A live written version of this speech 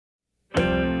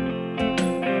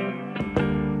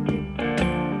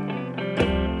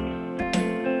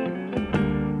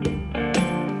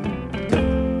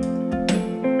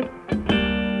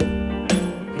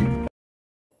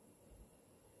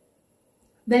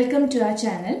Welcome to our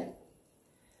channel.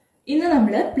 ഇന്ന്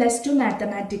നമ്മൾ +2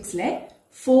 മാത്തമാറ്റിക്സിലെ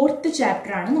 4th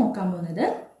chapter ആണ് നോക്കാൻ പോകുന്നത്.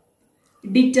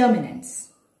 ഡിറ്റർമിനന്റ്സ്.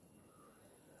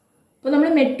 അപ്പോൾ നമ്മൾ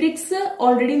മെട്രിക്സ്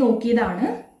ഓൾറെഡി നോക്കിയതാണ്.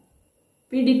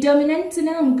 ഈ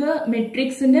ഡിറ്റർമിനന്റ്സിനെ നമുക്ക്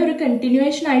മെട്രിക്സിന്റെ ഒരു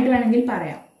കണ്ടിന്യൂവേഷൻ ആയിട്ട് വേണമെങ്കിൽ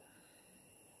പറയാം.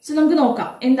 സോ നമുക്ക്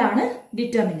നോക്കാം എന്താണ്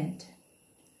ഡിറ്റർമിനന്റ്.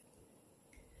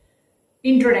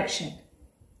 ഇൻട്രൊഡക്ഷൻ.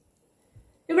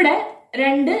 ഇവിടെ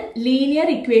രണ്ട് ലീനിയർ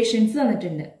ഇക്വേഷൻസ്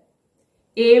തന്നിട്ടുണ്ട്.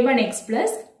 a1x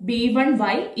plus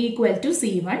b1y equal to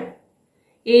c1,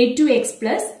 a2x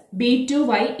plus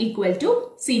b2y equal to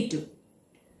c2.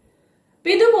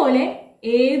 ഇതുപോലെ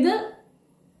ഏത്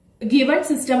ഗിവൺ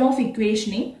സിസ്റ്റം ഓഫ്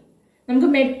ഇക്വേഷനെയും നമുക്ക്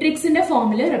മെട്രിക്സിന്റെ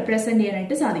ഫോമിൽ റെപ്രസെന്റ്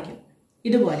ചെയ്യാനായിട്ട് സാധിക്കും.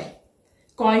 ഇതുപോലെ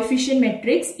coefficient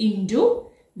matrix into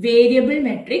variable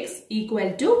matrix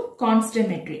equal to constant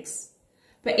matrix.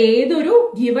 അപ്പൊ ഏതൊരു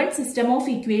ഗിവൺ സിസ്റ്റം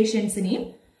ഓഫ് ഇക്വേഷൻസിനെയും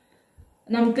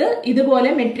നമുക്ക് ഇതുപോലെ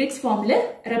മെട്രിക്സ് ഫോമിൽ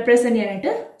റെപ്രസെന്റ്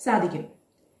ചെയ്യാനായിട്ട് സാധിക്കും.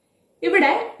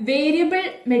 ഇവിടെ variable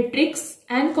matrix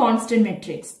and constant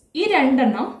matrix ഈ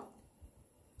രണ്ടെണ്ണം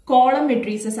കോളം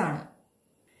മെട്രിക്സസ് ആണ്.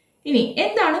 ഇനി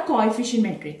എന്താണ് കോഎഫിഷ്യന്റ്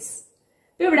മെട്രിക്സ്?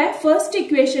 ഇവിടെ ഫസ്റ്റ്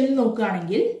ഇക്വേഷനിൽ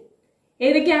നോക്കുകയാണെങ്കിൽ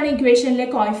ഏതൊക്കെയാണ് ഇക്വേഷനിലെ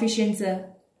കോഎഫിഷ്യൻസ്?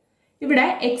 ഇവിടെ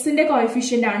എക്സിന്റെ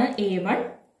കോഎഫിഷ്യന്റ് ആണ് a1,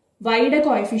 വൈയുടെ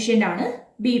കോഎഫിഷ്യന്റ് ആണ്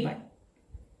b1.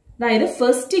 അതായത്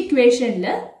ഫസ്റ്റ് ഇക്വേഷനിൽ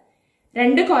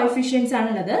രണ്ട് കോഎഫിഷ്യൻസ്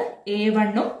ആണുള്ളത്,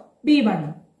 a1ഉം b1ഉം.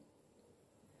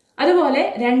 അതുപോലെ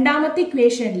രണ്ടാമത്തെ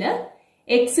ഇക്വേഷനിൽ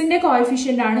എക്സിന്റെ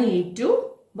കോഎഫിഷ്യന്റ് ആണ് a2,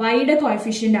 വൈയുടെ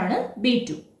കോഎഫിഷ്യന്റ് ആണ്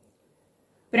b2.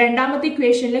 രണ്ടാമത്തെ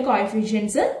ഇക്വേഷനിലെ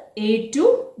കോഎഫിഷ്യൻസ്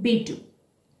a2, b2.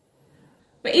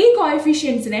 അപ്പൊ ഈ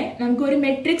കോഎഫിഷ്യൻസിനെ നമുക്ക് ഒരു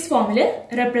മെട്രിക്സ് ഫോമിൽ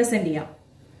റെപ്രസെന്റ് ചെയ്യാം.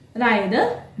 അതായത്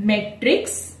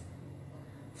matrix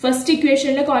first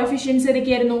ഇക്വേഷനിലെ coefficients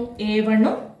ഏതൊക്കെയായിരുന്നു?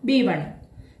 a1ഉം b1ഉം.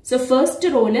 So first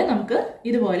റോയില് നമുക്ക്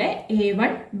ഇതുപോലെ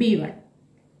a1, b1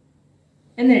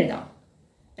 എന്ന് എഴുതാം.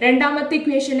 രണ്ടാമത്തെ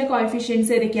ഇക്വേഷനിലെ കോഎഫിഷ്യൻസ്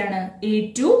ഏതൊക്കെയാണ്?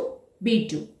 a2,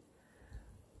 b2.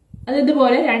 അത്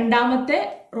ഇതുപോലെ രണ്ടാമത്തെ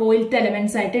റോയിലത്തെ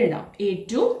എലമെന്റ്സ് ആയിട്ട് എഴുതാം,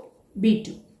 a2,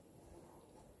 b2.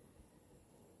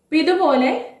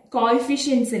 ഇതുപോലെ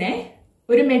കോഎഫിഷ്യൻസിനെ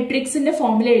ഒരു മെട്രിക്സിന്റെ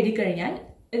ഫോമിൽ എഴുതി കഴിഞ്ഞാൽ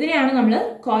ഇതിനെയാണ് നമ്മൾ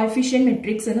കോഎഫിഷ്യന്റ്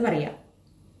മെട്രിക്സ് എന്ന് പറയാം.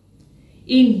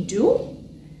 Into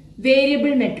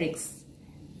variable matrix.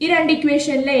 ഈ രണ്ട്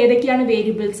ഇക്വേഷനിലെ ഏതൊക്കെയാണ്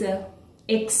വേരിയബിൾസ്?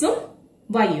 എക്സും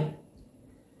വൈയും.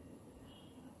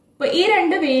 അപ്പൊ ഈ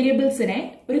രണ്ട് വേരിയബിൾസിനെ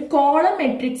ഒരു കോളം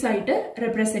മെട്രിക്സ് ആയിട്ട്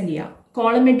റെപ്രസെന്റ് ചെയ്യാം.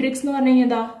 കോളം മെട്രിക്സ് എന്ന് പറഞ്ഞു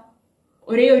കഴിഞ്ഞാൽ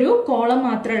ഒരേ ഒരു കോളം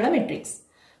മാത്രമുള്ള മെട്രിക്സ്.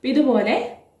 ഇതുപോലെ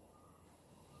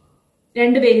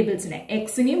രണ്ട് വേരിയബിൾസിനെ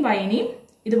എക്സിനെയും വൈനെയും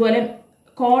ഇതുപോലെ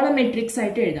കോളം മെട്രിക്സ്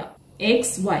ആയിട്ട് എഴുതാം,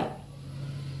 എക്സ് വൈ.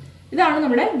 ഇതാണ്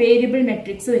നമ്മുടെ വേരിയബിൾ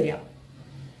മെട്രിക്സ് വരിക.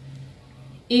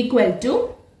 Equal to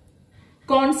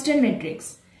constant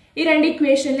matrix. ഈ രണ്ട്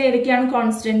ഇക്വേഷനിൽ ഏതൊക്കെയാണ്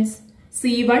കോൺസ്റ്റന്റ്സ്?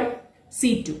 c1,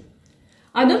 c2.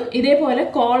 അതും ഇതേപോലെ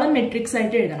കോളം മെട്രിക്സ്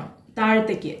ആയിട്ട് എഴുതണം,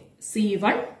 താഴത്തേക്ക്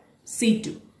c1,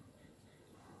 c2.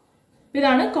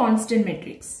 ഇതാണ് കോൺസ്റ്റന്റ്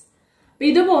മെട്രിക്സ്.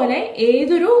 ഇതുപോലെ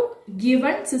ഏതൊരു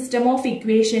ഗിവൺ സിസ്റ്റം ഓഫ്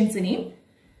ഇക്വേഷൻസിനെയും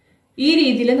ഈ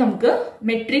രീതിയിൽ നമുക്ക്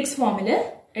മെട്രിക്സ് ഫോമിൽ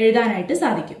എഴുതാനായിട്ട്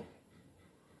സാധിക്കും.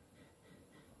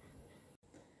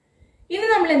 ഇനി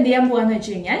നമ്മൾ എന്ത് ചെയ്യാൻ പോവാന്ന്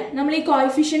വെച്ച് കഴിഞ്ഞാൽ നമ്മൾ ഈ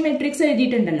കോഎഫിഷ്യന്റ് മെട്രിക്സ്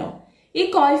എഴുതിയിട്ടുണ്ടല്ലോ, ഈ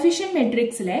കോഎഫിഷ്യന്റ്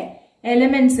മെട്രിക്സിലെ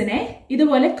എലമെന്റ്സിനെ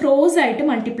ഇതുപോലെ ക്രോസ് ആയിട്ട്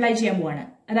മൾട്ടിപ്ലൈ ചെയ്യാൻ പോവാണ്.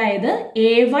 അതായത്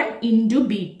a1 into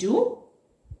b2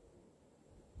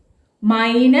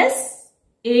 minus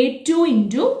a2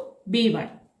 into b1,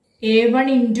 a1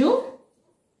 into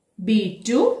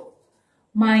b2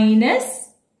 minus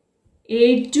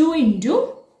a2 into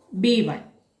b1.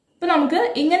 അപ്പൊ നമുക്ക്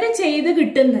ഇങ്ങനെ ചെയ്ത്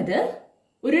കിട്ടുന്നത്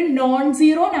ഒരു നോൺ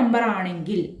സീറോ നമ്പർ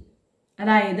ആണെങ്കിൽ,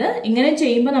 അതായത് ഇങ്ങനെ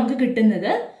ചെയ്യുമ്പോൾ നമുക്ക്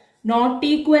കിട്ടുന്നത് നോട്ട്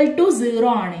ഈക്വൽ ടു 0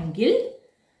 ആണെങ്കിൽ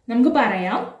നമുക്ക്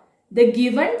പറയാം the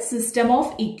given system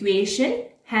of equation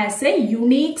has A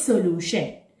unique solution.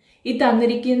 ഈ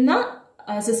തന്നിരിക്കുന്ന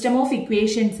സിസ്റ്റം ഓഫ്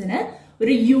ഇക്വേഷൻസിന്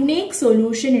ഒരു യുണീക്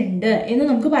സൊല്യൂഷൻ ഉണ്ട് എന്ന്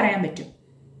നമുക്ക് പറയാൻ പറ്റും.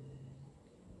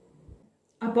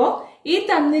 അപ്പോ ഈ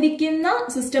തന്നിരിക്കുന്ന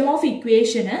സിസ്റ്റം ഓഫ്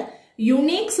ഇക്വേഷന്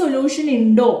യുണീക് സൊല്യൂഷൻ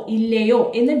ഉണ്ടോ ഇല്ലയോ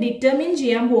എന്ന് ഡിറ്റർമിൻ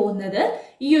ചെയ്യാൻ പോകുന്നത്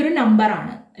ഈ ഒരു നമ്പർ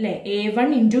ആണ്, അല്ലെ? a1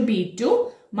 into b2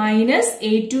 minus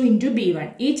a2 into b1.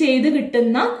 ഈ ചെയ്ത്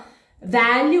കിട്ടുന്ന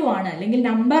വാല്യൂ ആണ് അല്ലെങ്കിൽ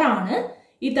നമ്പർ ആണ്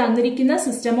ഈ തന്നിരിക്കുന്ന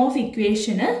സിസ്റ്റം ഓഫ്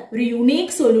ഇക്വേഷന് ഒരു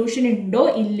യുണീക് സൊല്യൂഷൻ ഉണ്ടോ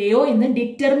ഇല്ലയോ എന്ന്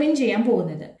ഡിറ്റർമിൻ ചെയ്യാൻ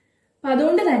പോകുന്നത്. അപ്പൊ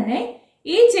അതുകൊണ്ട് തന്നെ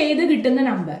ഈ ചെയ്ത് കിട്ടുന്ന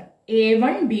number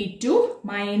a1, b2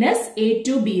 minus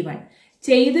a2, b1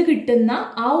 ചെയ്ത് കിട്ടുന്ന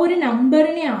ആ ഒരു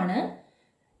നമ്പറിനെയാണ്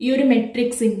ഈ ഒരു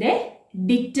മെട്രിക്സിന്റെ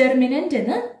ഡിറ്റർമിനന്റ്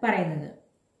എന്ന് പറയുന്നത്.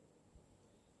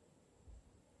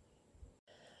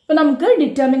 അപ്പൊ നമുക്ക്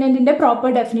ഡിറ്റർമിനന്റിന്റെ പ്രോപ്പർ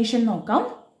ഡെഫിനിഷൻ നോക്കാം.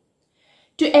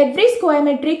 To every square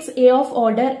matrix A of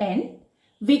order n,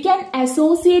 we can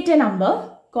associate a number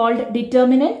called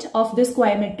determinant of the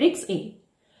square matrix A.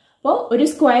 അപ്പോൾ ഒരു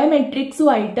സ്ക്വയർ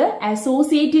മെട്രിക്സുമായിട്ട്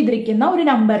അസോസിയേറ്റ് ചെയ്തിരിക്കുന്ന ഒരു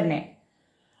നമ്പറിനെ,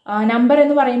 നമ്പർ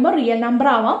എന്ന് പറയുമ്പോൾ റിയൽ നമ്പർ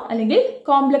ആവാം അല്ലെങ്കിൽ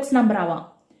കോംപ്ലക്സ് നമ്പർ ആവാം,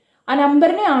 ആ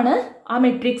നമ്പറിനെയാണ് ആ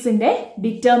മെട്രിക്സിന്റെ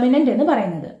ഡിറ്റർമിനന്റ് എന്ന്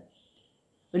പറയുന്നത്.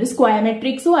 ഒരു സ്ക്വയർ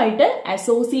മെട്രിക്സുമായിട്ട്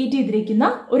അസോസിയേറ്റ് ചെയ്തിരിക്കുന്ന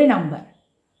ഒരു നമ്പർ,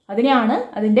 അതിനെയാണ്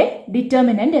അതിന്റെ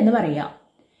ഡിറ്റർമിനന്റ് എന്ന് പറയുക.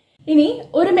 ഇനി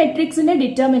ഒരു മെട്രിക്സിന്റെ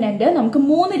ഡിറ്റർമിനന്റ് നമുക്ക്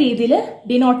 3 രീതിയിൽ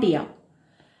ഡിനോട്ട് ചെയ്യാം.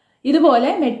 ഇതുപോലെ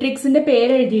മെട്രിക്സിന്റെ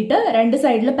പേര് എഴുതിയിട്ട് 2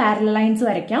 സൈഡിൽ പാരലൽ ലൈൻസ്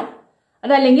വരയ്ക്കാം.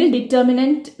 അതല്ലെങ്കിൽ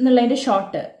ഡിറ്റർമിനന്റ് എന്നുള്ളതിന്റെ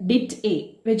ഷോർട്ട് ഡിറ്റ് എ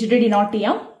വെച്ചിട്ട് ഡിനോട്ട്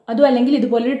ചെയ്യാം. അതും അല്ലെങ്കിൽ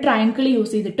ഇതുപോലെ ഒരു ട്രയാങ്കിൾ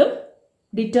യൂസ് ചെയ്തിട്ടും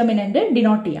ഡിറ്റർമിനന്റ്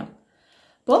ഡിനോട്ട് ചെയ്യാം.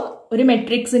 അപ്പോൾ ഒരു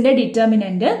മെട്രിക്സിന്റെ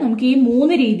ഡിറ്റർമിനന്റ് നമുക്ക് ഈ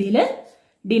 3 രീതിയിൽ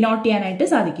ഡിനോട്ട് ചെയ്യാനായിട്ട്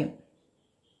സാധിക്കും.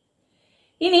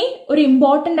 ഇനി ഒരു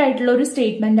ഇമ്പോർട്ടന്റ് ആയിട്ടുള്ള ഒരു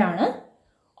സ്റ്റേറ്റ്മെന്റ് ആണ്,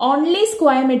 only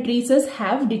square matrices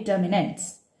have ഡിറ്റർമിനന്റ്സ്.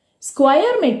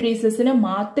 Square മെട്രീസസിന്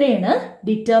മാത്രമേ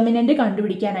ഡിറ്റർമിനന്റ്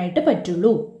കണ്ടുപിടിക്കാനായിട്ട്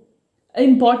പറ്റുള്ളൂ.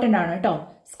 ഇമ്പോർട്ടന്റ് ആണ് കേട്ടോ.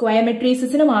 സ്ക്വയർ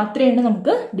മെട്രീസസിന് മാത്രമേ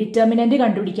നമുക്ക് ഡിറ്റർമിനന്റ്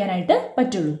കണ്ടുപിടിക്കാനായിട്ട്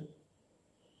പറ്റുള്ളൂ.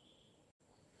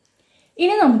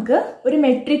 ഇനി നമുക്ക് ഒരു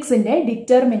മെട്രിക്സിന്റെ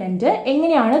ഡിറ്റർമിനന്റ്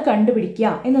എങ്ങനെയാണ്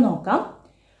കണ്ടുപിടിക്കുക എന്ന് നോക്കാം.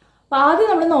 അപ്പൊ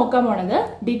ആദ്യം നമ്മൾ നോക്കാൻ പോണത്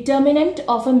determinant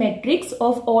of A matrix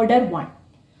of order 1,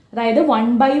 അതായത്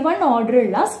 1/1 ഓർഡർ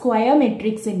ഉള്ള സ്ക്വയർ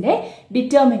മെട്രിക്സിന്റെ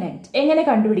ഡിറ്റർമിനന്റ് എങ്ങനെ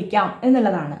കണ്ടുപിടിക്കാം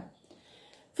എന്നുള്ളതാണ്.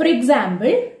 For example,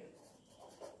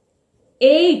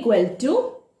 A equal to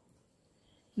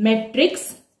matrix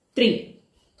 3.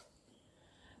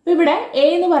 ഇവിടെ A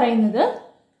എന്ന് പറയുന്നത്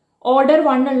ഓർഡർ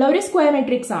 1 ഉള്ള ഒരു സ്ക്വയർ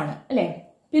മെട്രിക്സ് ആണ് അല്ലെ.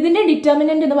 ഇതിന്റെ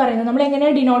ഡിറ്റർമിനന്റ് എന്ന് പറയുന്നത് നമ്മൾ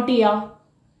എങ്ങനെയാണ് ഡിനോട്ട് ചെയ്യുക?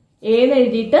 A എന്ന്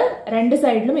എഴുതിയിട്ട് 2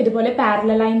 സൈഡിലും ഇതുപോലെ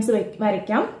പാരലൽ ലൈൻസ്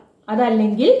വരയ്ക്കാം.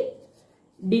 അതല്ലെങ്കിൽ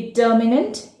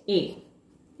ഡിറ്റർമിനന്റ് A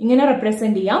ഇങ്ങനെ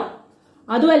റെപ്രസെന്റ് ചെയ്യാം.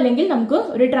 അതും അല്ലെങ്കിൽ നമുക്ക്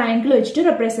ഒരു ട്രയാങ്കിൾ വെച്ചിട്ട്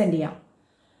റെപ്രസെന്റ് ചെയ്യാം.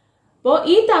 അപ്പോൾ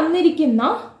ഈ തന്നിരിക്കുന്ന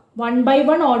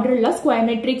 1/1 ഓർഡർ ഉള്ള സ്ക്വയർ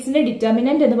മെട്രിക്സിന്റെ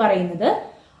ഡിറ്റർമിനന്റ് എന്ന് പറയുന്നത്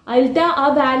അതിലത്തെ ആ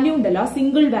വാല്യൂ ഉണ്ടല്ലോ, ആ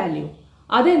സിംഗിൾ വാല്യൂ,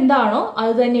 അതെന്താണോ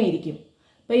അത് തന്നെ ആയിരിക്കും.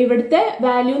 അപ്പൊ ഇവിടുത്തെ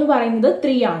വാല്യൂ എന്ന് പറയുന്നത്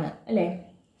 3 ആണ് അല്ലെ.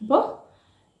 അപ്പോൾ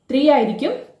 3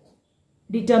 ആയിരിക്കും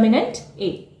ഡിറ്റർമിനന്റ്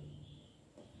A.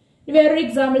 വേറൊരു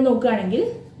എക്സാമ്പിൾ നോക്കുകയാണെങ്കിൽ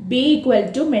B equal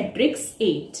to മെട്രിക്സ്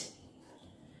 8.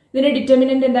 ഇതിന്റെ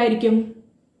ഡിറ്റർമിനന്റ് എന്തായിരിക്കും?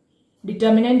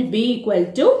 Determinant B equal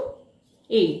to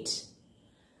 8.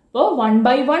 അപ്പോൾ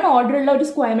 1/1 ഓർഡർ ഉള്ള ഒരു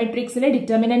സ്ക്വയർ മെട്രിക്സിലെ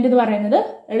ഡിറ്റർമിനന്റ് എന്ന് പറയുന്നത്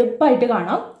എളുപ്പമായിട്ട്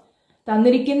കാണാം.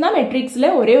 തന്നിരിക്കുന്ന മെട്രിക്സിലെ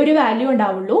ഒരേ ഒരു വാല്യൂ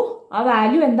ഉണ്ടാവുള്ളൂ, ആ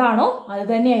വാല്യൂ എന്താണോ അത്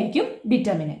തന്നെയായിരിക്കും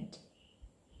ഡിറ്റർമിനന്റ്.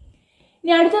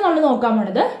 ഇനി അടുത്ത നമ്മൾ നോക്കാൻ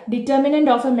പോണത്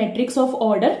determinant of A matrix of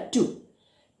order 2.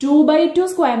 2/2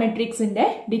 square മെട്രിക്സിന്റെ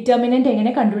ഡിറ്റർമിനന്റ്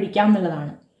എങ്ങനെ കണ്ടുപിടിക്കാം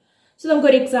എന്നുള്ളതാണ്. സോ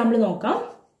നമുക്കൊരു എക്സാമ്പിൾ നോക്കാം.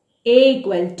 A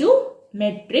equal to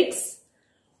matrix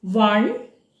 1,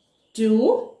 2,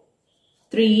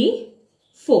 3,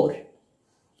 4.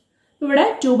 ഇവിടെ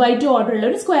 2/2 ഓർഡർ ഉള്ള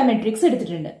ഒരു സ്ക്വയർ മെട്രിക്സ്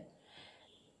എടുത്തിട്ടുണ്ട്.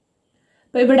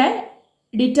 അപ്പൊ ഇവിടെ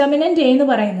ഡിറ്റർമിനന്റ് A എന്ന്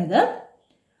പറയുന്നത്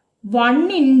 1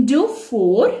 into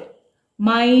 4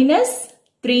 minus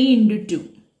 3 into 2.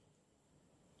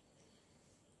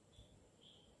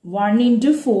 1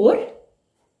 into 4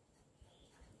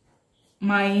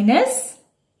 minus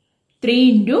 3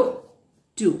 into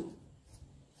 2,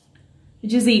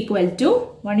 which is equal to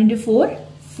 1 into 4,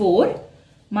 4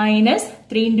 minus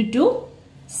 3 into 2,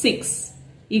 6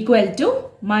 equal to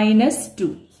minus 2.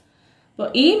 അപ്പോൾ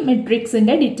ഈ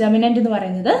മെട്രിക്സിന്റെ ഡിറ്റർമിനന്റ് എന്ന്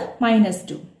പറയുന്നത്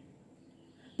 -2.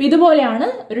 അപ്പൊ ഇതുപോലെയാണ്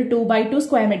ഒരു 2/2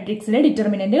 സ്ക്വയർ മെട്രിക്സിന്റെ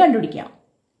ഡിറ്റർമിനന്റ് കണ്ടുപിടിക്കാം.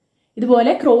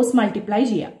 ഇതുപോലെ ക്രോസ് മൾട്ടിപ്ലൈ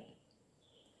ചെയ്യാം.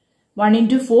 1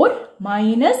 into 4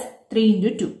 minus 3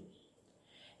 into 2.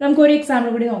 നമുക്ക് ഒരു എക്സാമ്പിൾ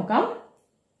കൂടി നോക്കാം.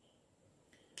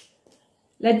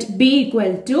 Let B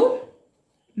equal to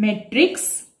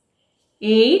matrix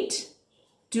 8,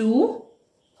 2,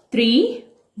 3,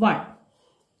 1.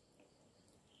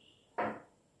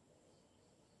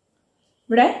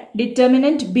 ഇവിടെ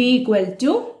ഡിറ്റർമിനന്റ് B equal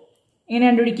to എങ്ങനെ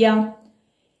കണ്ടുപിടിക്കാം?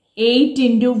 8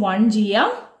 into 1 ചെയ്യാം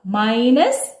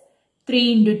minus 3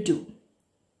 into 2.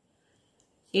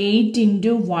 8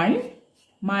 into 1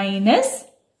 minus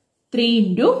 3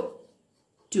 into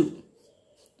 2,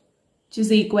 which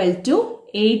is equal to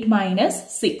 8 minus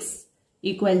 6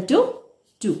 equal to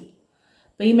 2.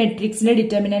 അപ്പോൾ ഈ മെട്രിക്സിന്റെ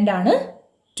ഡിറ്റർമിനന്റ് ആണ്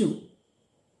 2.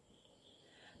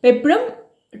 എപ്പോഴും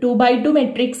 2/2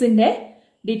 മെട്രിക്സിന്റെ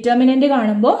ഡിറ്റർമിനന്റ്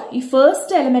കാണുമ്പോൾ ഈ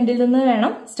ഫസ്റ്റ് എലമെന്റിൽ നിന്ന്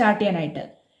വേണം സ്റ്റാർട്ട് ചെയ്യാനായിട്ട്.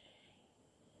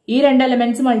 ഈ 2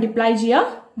 എലമെന്റ്സ് മൾട്ടിപ്ലൈ ചെയ്യുക,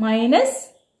 മൈനസ്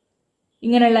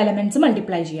ഇങ്ങനെയുള്ള എലമെന്റ്സ്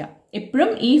മൾട്ടിപ്ലൈ ചെയ്യുക. എപ്പോഴും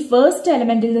ഈ ഫസ്റ്റ്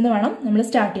എലമെന്റിൽ നിന്ന് വേണം നമ്മൾ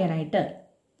സ്റ്റാർട്ട് ചെയ്യാനായിട്ട്.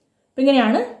 അപ്പൊ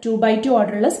ഇങ്ങനെയാണ് 2/2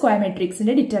 ഓർഡറുള്ള സ്ക്വയർ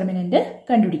മെട്രിക്സിന്റെ ഡിറ്റർമിനന്റ്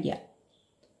കണ്ടുപിടിക്കുക.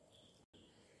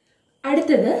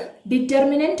 അടുത്തത്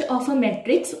determinant of A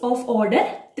matrix of order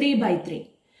 3/3.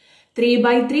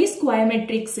 3x3 square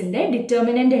മെട്രിക്സിന്റെ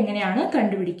ഡിറ്റർമിനന്റ് എങ്ങനെയാണ്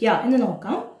കണ്ടുപിടിക്കുക എന്ന്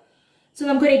നോക്കാം. സോ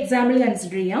നമുക്കൊരു എക്സാമ്പിൾ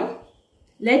കൺസിഡർ ചെയ്യാം.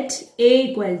 Let A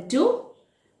equal to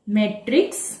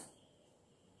matrix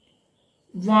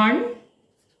 1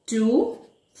 2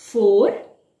 4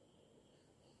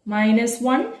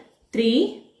 -1 3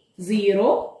 0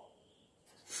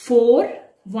 4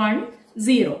 1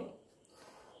 0.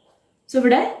 So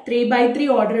ഇവിടെ 3x3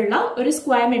 ഓർഡർ ഉള്ള ഒരു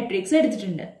സ്ക്വയർ മെട്രിക്സ്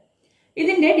എടുത്തിട്ടുണ്ട്.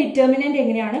 ഇതിന്റെ ഡിറ്റർമിനന്റ്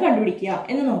എങ്ങനെയാണ് കണ്ടുപിടിക്കുക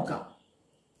എന്ന് നോക്കാം.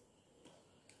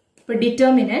 ഇപ്പൊ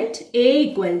determinant A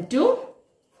equal to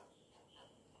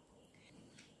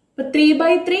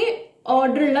 3x3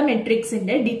 order ഉള്ള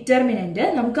മെട്രിക്സിന്റെ ഡിറ്റർമിനന്റ്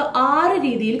നമുക്ക് 6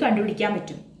 രീതിയിൽ കണ്ടുപിടിക്കാൻ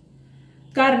പറ്റും.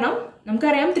 കാരണം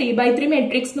നമുക്കറിയാം 3x3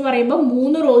 മെട്രിക്സ് എന്ന് പറയുമ്പോൾ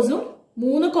 3 റോസും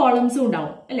 3 കോളംസും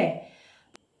ഉണ്ടാവും അല്ലെ.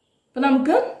 അപ്പൊ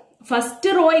നമുക്ക്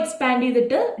ഫസ്റ്റ് റോ എക്സ്പാൻഡ്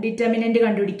ചെയ്തിട്ട് ഡിറ്റർമിനന്റ്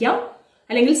കണ്ടുപിടിക്കാം,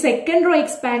 അല്ലെങ്കിൽ സെക്കൻഡ് റോ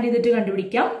എക്സ്പാൻഡ് ചെയ്തിട്ട്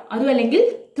കണ്ടുപിടിക്കാം, അതും അല്ലെങ്കിൽ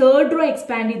തേർഡ് റോ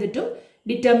എക്സ്പാൻഡ് ചെയ്തിട്ടും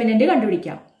ഡിറ്റർമിനന്റ്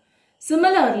കണ്ടുപിടിക്കാം.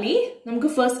 സിമിലർലി നമുക്ക്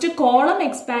ഫസ്റ്റ് കോളം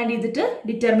എക്സ്പാൻഡ് ചെയ്തിട്ട്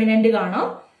ഡിറ്റർമിനന്റ് കാണാം,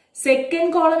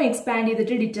 സെക്കൻഡ് കോളം എക്സ്പാൻഡ്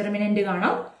ചെയ്തിട്ട് ഡിറ്റർമിനന്റ്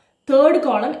കാണാം, തേർഡ്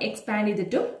കോളം എക്സ്പാൻഡ്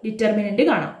ചെയ്തിട്ടും ഡിറ്റർമിനന്റ്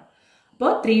കാണാം.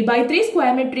 അപ്പോൾ 3x3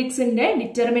 സ്ക്വയർ മെട്രിക്സിന്റെ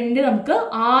ഡിറ്റർമിനന്റ് നമുക്ക്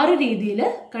 6 രീതിയിൽ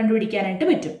കണ്ടുപിടിക്കാനായിട്ട്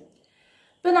പറ്റും.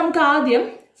 ഇപ്പൊ നമുക്ക് ആദ്യം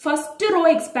ഫസ്റ്റ് റോ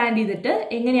എക്സ്പാൻഡ് ചെയ്തിട്ട്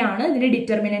എങ്ങനെയാണ് ഇതിന്റെ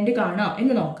ഡിറ്റർമിനന്റ് കാണുക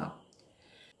എന്ന് നോക്കാം.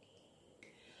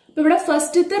 ഇപ്പൊ ഇവിടെ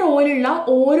ഫസ്റ്റത്തെ റോയിലുള്ള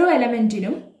ഓരോ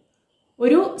എലമെന്റിനും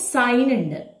ഒരു സൈൻ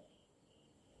ഉണ്ട്,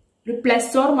 ഒരു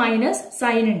പ്ലസ് ഓർ മൈനസ്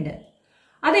സൈൻ ഉണ്ട്.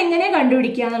 അതെങ്ങനെ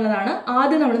കണ്ടുപിടിക്കുക എന്നുള്ളതാണ്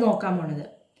ആദ്യം നമ്മൾ നോക്കാൻ പോണത്.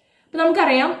 അപ്പൊ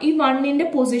നമുക്കറിയാം ഈ 1ന്റെ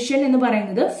പൊസിഷൻ എന്ന്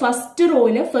പറയുന്നത് ഫസ്റ്റ്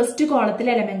റോയില് ഫസ്റ്റ്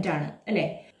കോളത്തിലെ എലമെന്റ് ആണ് അല്ലെ.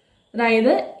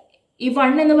 അതായത് ഈ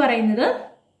 1 എന്ന് പറയുന്നത്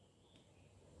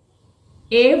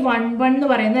A11 എന്ന്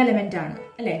പറയുന്ന എലമെന്റ് ആണ്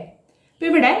അല്ലെ. അപ്പൊ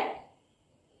ഇവിടെ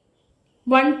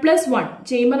 1 + 1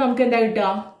 ചെയ്യുമ്പോൾ നമുക്ക് എന്താ കിട്ടുക?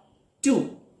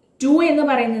 2 എന്ന്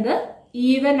പറയുന്നത്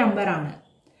ഈവൻ നമ്പർ ആണ്.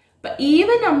 അപ്പൊ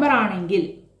ഈവൻ നമ്പർ ആണെങ്കിൽ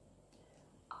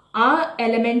ആ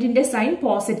എലമെന്റിന്റെ സൈൻ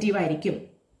പോസിറ്റീവ് ആയിരിക്കും.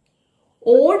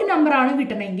 ഓഡ് നമ്പർ ആണ്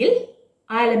കിട്ടണമെങ്കിൽ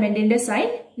ആ എലമെന്റിന്റെ സൈൻ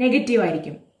നെഗറ്റീവ്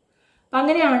ആയിരിക്കും. അപ്പൊ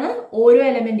അങ്ങനെയാണ് ഓരോ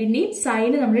എലമെന്റിന്റെയും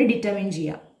സൈൻ നമ്മൾ ഡിറ്റർമിൻ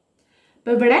ചെയ്യുക.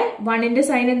 അപ്പൊ ഇവിടെ 1ന്റെ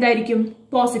സൈൻ എന്തായിരിക്കും?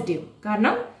 പോസിറ്റീവ്.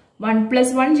 കാരണം 1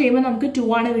 + 1 ചെയ്യുമ്പോൾ നമുക്ക് 2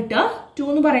 ആണ് കിട്ടുക. 2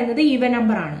 എന്ന് പറയുന്നത് ഈവൻ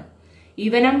നമ്പർ ആണ്.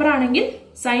 ഈവൻ നമ്പർ ആണെങ്കിൽ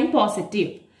സൈൻ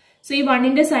പോസിറ്റീവ്. സോ ഈ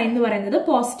 1ന്റെ സൈൻ എന്ന് പറയുന്നത്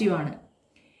പോസിറ്റീവ് ആണ്.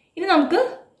 ഇനി നമുക്ക്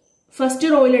ഫസ്റ്റ്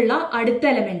റോയിലുള്ള അടുത്ത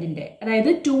എലമെന്റിന്റെ, അതായത്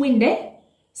 2ന്റെ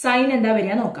സൈൻ എന്താ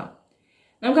വരിക നോക്കാം.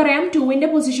 നമുക്കറിയാം 2ന്റെ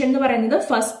പൊസിഷൻ എന്ന് പറയുന്നത്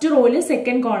ഫസ്റ്റ് റോയില്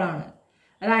സെക്കൻഡ് കോളാണ്.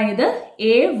 അതായത്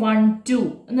A12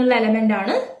 എന്നുള്ള എലമെന്റ്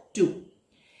ആണ് 2.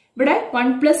 ഇവിടെ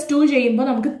 1 + 2 ചെയ്യുമ്പോൾ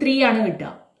നമുക്ക് 3 ആണ്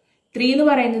കിട്ടുക. 3 എന്ന്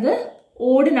പറയുന്നത്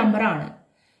ഓഡ് നമ്പർ ആണ്.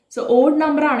 സോ ഓഡ്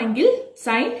നമ്പർ ആണെങ്കിൽ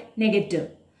സൈൻ നെഗറ്റീവ്.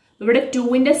 ഇവിടെ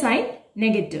 2ന്റെ sign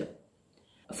negative.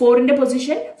 4ന്റെ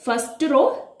position first row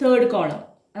third column,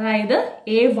 അതായത്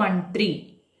A13.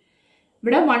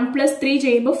 ഇവിടെ 1 + 3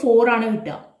 ചെയ്യുമ്പോൾ 4 ആണ്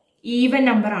കിട്ടുക. ഈവൻ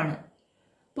നമ്പർ ആണ്.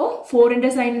 അപ്പോൾ 4ന്റെ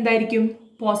സൈൻ എന്തായിരിക്കും?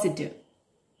 പോസിറ്റീവ്.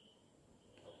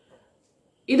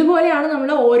 ഇതുപോലെയാണ് നമ്മൾ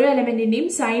ഓരോ എലമെന്റിന്റെയും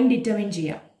സൈൻ ഡിറ്റർമിൻ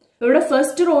ചെയ്യുക. ഇവിടെ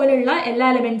ഫസ്റ്റ് റോയിലുള്ള എല്ലാ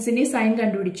എലമെന്റ്സിന്റെയും സൈൻ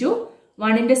കണ്ടുപിടിച്ചു.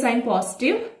 1ന്റെ sign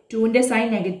positive, 2ന്റെ sign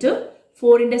negative,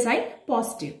 4ന്റെ sign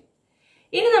positive.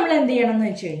 ഇനി നമ്മൾ എന്ത് ചെയ്യണം എന്ന്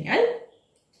വെച്ച് കഴിഞ്ഞാൽ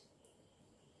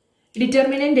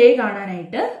ഡിറ്റർമിനന്റ് A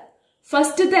കാണാനായിട്ട്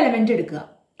ഫസ്റ്റത്തെ എലമെന്റ് എടുക്കുക,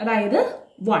 അതായത്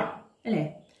 1 അല്ലെ.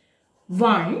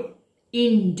 1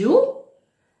 ഇൻറ്റു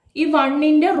ഈ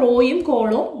 1ന്റെ റോയും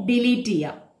കോളവും ഡിലീറ്റ്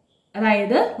ചെയ്യുക.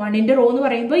 അതായത് 1ന്റെ റോ എന്ന്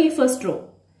പറയുമ്പോൾ ഈ ഫസ്റ്റ് റോ,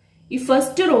 ഈ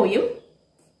ഫസ്റ്റ് റോയും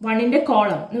 1ന്റെ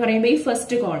കോളം എന്ന് പറയുമ്പോൾ ഈ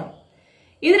ഫസ്റ്റ് കോളം,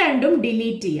 ഇത് രണ്ടും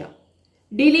ഡിലീറ്റ് ചെയ്യാം.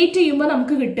 ഡിലീറ്റ് ചെയ്യുമ്പോൾ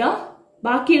നമുക്ക് കിട്ടുക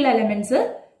ബാക്കിയുള്ള എലമെന്റ്സ്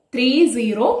 3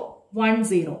 0 1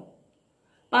 0.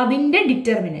 അപ്പൊ അതിന്റെ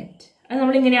ഡിറ്റർമിനന്റ് അത്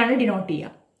നമ്മൾ ഇങ്ങനെയാണ് ഡിനോട്ട്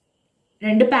ചെയ്യുക,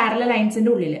 2 പാരലൽ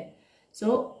ലൈൻസിന്റെ ഉള്ളില്. സോ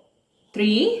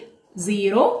 3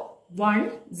 0 1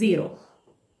 0.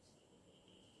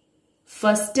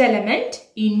 ഫസ്റ്റ് എലമെന്റ്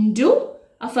ഇൻറ്റു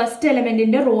ആ ഫസ്റ്റ്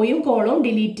എലമെന്റിന്റെ റോയും കോളവും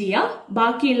ഡിലീറ്റ് ചെയ്യുക,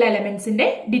 ബാക്കിയുള്ള എലമെന്റ്സിന്റെ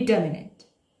ഡിറ്റർമിനന്റ്.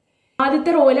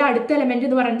 ആദ്യത്തെ റോയിലെ അടുത്ത എലമെന്റ്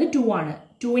എന്ന് പറയുന്നത് 2 ആണ്.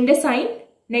 2ന്റെ സൈൻ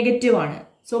നെഗറ്റീവ് ആണ്.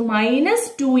 So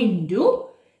 -2 into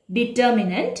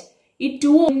determinant. ഈ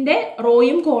 2ന്റെ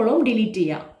റോയും കോളവും ഡിലീറ്റ്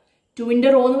ചെയ്യുക. 2ന്റെ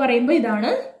റോ എന്ന് പറയുമ്പോൾ ഇതാണ്,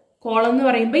 കോളം എന്ന്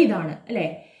പറയുമ്പോൾ ഇതാണ് അല്ലെ.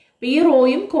 അപ്പൊ ഈ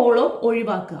റോയും കോളവും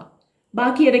ഒഴിവാക്കുക.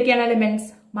 ബാക്കി ഏതൊക്കെയാണ് എലമെന്റ്സ്?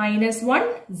 -1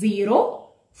 0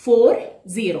 4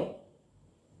 0.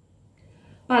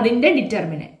 അപ്പൊ അതിന്റെ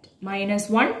ഡിറ്റർമിനന്റ്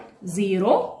 -1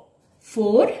 0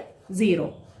 4 0.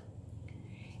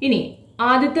 ഇനി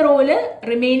ആദ്യത്തെ റോയില്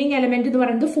റിമൈനിങ് എലമെന്റ് എന്ന്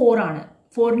പറയുന്നത് 4 ആണ്.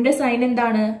 4ന്റെ സൈൻ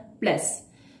എന്താണ്? പ്ലസ്.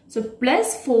 So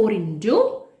 +4 into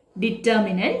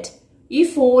determinant. ഈ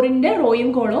 4ന്റെ റോയും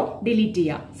കോളവും ഡിലീറ്റ്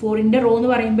ചെയ്യുക. 4ന്റെ റോ എന്ന്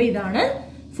പറയുമ്പോൾ ഇതാണ്,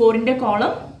 4ന്റെ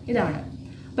കോളം ഇതാണ്.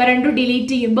 അപ്പൊ രണ്ടും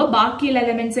ഡിലീറ്റ് ചെയ്യുമ്പോൾ ബാക്കിയുള്ള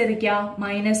എലമെന്റ്സ് ഏതൊക്കെയാ?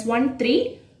 -1 3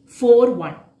 4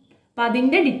 1. അപ്പൊ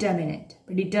അതിന്റെ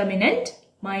determinant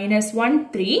 -1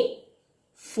 3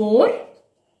 4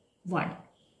 1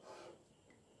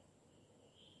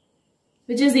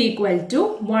 which is equal to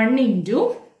 1 into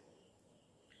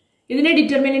ഇതിന്റെ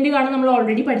ഡിറ്റർമിനന്റ് കാണാൻ നമ്മൾ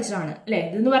ഓൾറെഡി പഠിച്ചതാണ് അല്ലെ.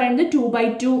 ഇതെന്ന് പറയുന്നത്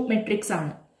 2/2 മെട്രിക്സ്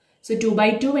ആണ്. സോ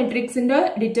 2/2 മെട്രിക്സിന്റെ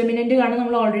ഡിറ്റർമിനന്റ് കാണാൻ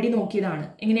നമ്മൾ ഓൾറെഡി നോക്കിയതാണ്.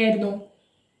 എങ്ങനെയായിരുന്നു?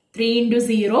 3 into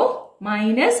 0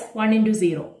 minus 1 into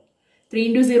 0. 3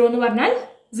 into 0 എന്ന് പറഞ്ഞാൽ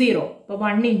 0. അപ്പൊ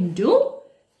 1 into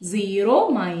 0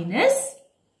 minus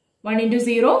 1 into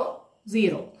 0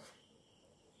 0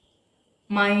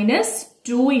 minus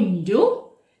 2 into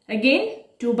again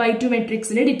 2/2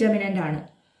 മെട്രിക്സിന്റെ ഡിറ്റർമിനന്റ് ആണ്.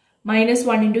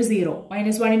 -1 into 0.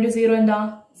 -1 into 0 എന്താ?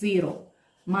 0.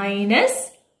 Minus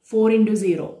 4 into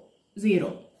 0. 0.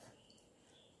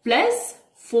 Plus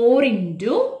 4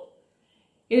 into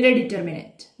ഇതിന്റെ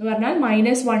ഡിറ്റർമിനന്റ് എന്ന് പറഞ്ഞാൽ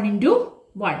 -1 into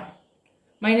 1.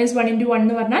 -1 into 1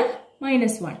 എന്ന് പറഞ്ഞാൽ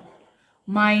 -1.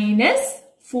 Minus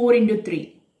 4 into 3.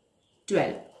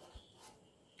 12.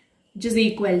 Which is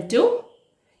equal to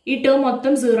ഈ ടേം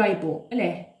മൊത്തം 0 ആയി പോകും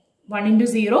അല്ലെ. 1 into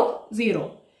 0 0.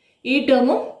 ഈ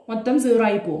ടേമും മൊത്തം 0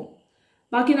 ആയി പോകും.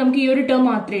 ബാക്കി നമുക്ക് ഈ ഒരു ടേം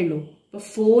മാത്രമേ ഉള്ളൂ. അപ്പൊ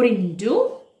 4 into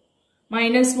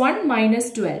 -1 minus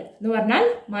 12 എന്ന് പറഞ്ഞാൽ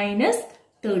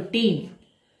 -13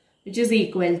 which is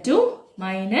equal to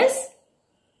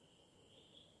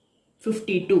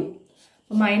 -52.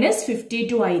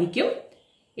 -52 ആയിരിക്കും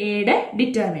എയുടെ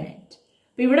ഡിറ്റർമിനന്റ്.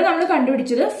 അപ്പൊ ഇവിടെ നമ്മൾ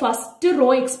കണ്ടുപിടിച്ചത് ഫസ്റ്റ് റോ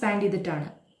എക്സ്പാൻഡ് ചെയ്തിട്ടാണ്.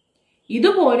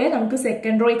 ഇതുപോലെ നമുക്ക്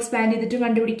സെക്കൻഡ് റോ എക്സ്പാൻഡ് ചെയ്തിട്ടും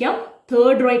കണ്ടുപിടിക്കാം,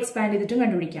 തേർഡ് റോ എക്സ്പാൻഡ് ചെയ്തിട്ടും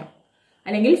കണ്ടുപിടിക്കാം.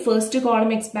 അല്ലെങ്കിൽ ഫസ്റ്റ്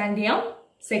കോളം എക്സ്പാൻഡ് ചെയ്യാം,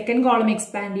 സെക്കൻഡ് കോളം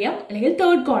എക്സ്പാൻഡ് ചെയ്യാം, അല്ലെങ്കിൽ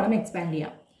തേർഡ് കോളം എക്സ്പാൻഡ്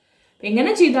ചെയ്യാം.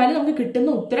 എങ്ങനെ ചെയ്താലും നമുക്ക് കിട്ടുന്ന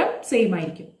ഉത്തരം സെയിം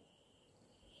ആയിരിക്കും.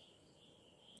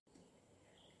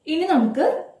 ഇനി നമുക്ക്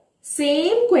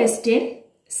same question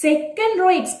second row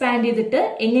expand ചെയ്തിട്ട്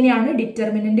എങ്ങനെയാണ്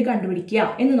ഡിറ്റർമിനന്റ് കണ്ടുപിടിക്കുക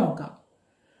എന്ന് നോക്കാം.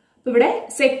 ഇവിടെ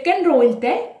സെക്കൻഡ്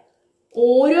റോയിലത്തെ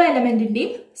ഓരോ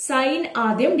എലമെന്റിന്റെയും സൈൻ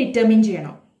ആദ്യം ഡിറ്റർമിൻ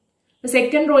ചെയ്യണം.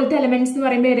 സെക്കൻഡ് റോയിലത്തെ എലമെന്റ്സ് എന്ന്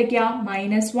പറയുമ്പോൾ ഏതൊക്കെയാ?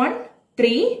 -1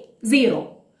 3 0.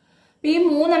 ഈ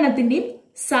മൂന്നെണ്ണത്തിന്റെയും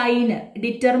സൈന്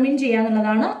ഡിറ്റർമിൻ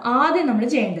ചെയ്യാന്നുള്ളതാണ് ആദ്യം നമ്മൾ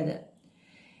ചെയ്യേണ്ടത്.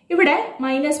 ഇവിടെ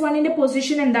 -1ന്റെ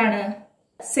പൊസിഷൻ എന്താണ്?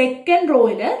 സെക്കൻഡ്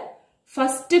റോയില്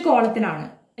ഫസ്റ്റ് കോളത്തിലാണ്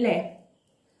അല്ലെ.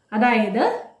 അതായത്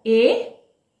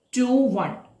A2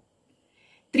 1.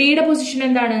 3യുടെ പൊസിഷൻ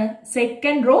എന്താണ്?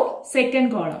 സെക്കൻഡ് റോ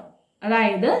സെക്കൻഡ് കോളം,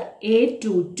 അതായത് A2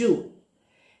 2.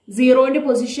 0ന്റെ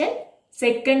position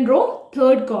second row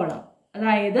third column,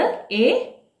 അതായത്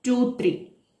A2 3.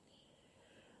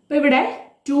 അപ്പൊ ഇവിടെ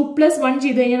 2 + 1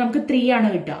 ചെയ്ത് കഴിഞ്ഞാൽ നമുക്ക് 3 ആണ്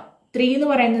കിട്ടുക. 3 എന്ന്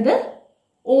പറയുന്നത്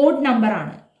ഓഡ് നമ്പർ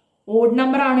ആണ്. ഓഡ്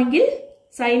നമ്പർ ആണെങ്കിൽ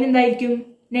സൈൻ എന്തായിരിക്കും?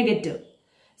 നെഗറ്റീവ്.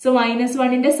 സോ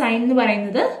 -1ന്റെ സൈൻ എന്ന്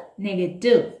പറയുന്നത്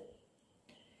നെഗറ്റീവ്.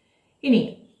 ഇനി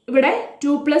ഇവിടെ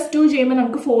 2 + 2 ചെയ്യുമ്പോൾ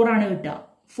നമുക്ക് 4 ആണ് കിട്ടുക.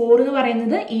 4 എന്ന്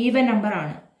പറയുന്നത് ഈവൻ നമ്പർ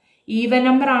ആണ്. ഈവൻ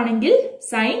നമ്പർ ആണെങ്കിൽ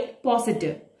സൈൻ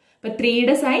പോസിറ്റീവ്. അപ്പൊ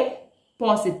 3യുടെ സൈൻ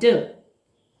പോസിറ്റീവ്.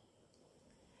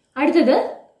 അടുത്തത്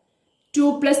 2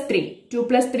 + 3. 2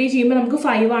 + 3 ചെയ്യുമ്പോൾ നമുക്ക്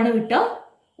 5 ആണ് കിട്ടുക.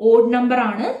 ഓഡ് നമ്പർ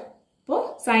ആണ്. അപ്പോ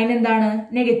സൈൻ എന്താണ്?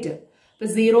 നെഗറ്റീവ്. അപ്പൊ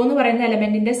 0 എന്ന് പറയുന്ന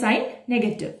എലമെന്റിന്റെ സൈൻ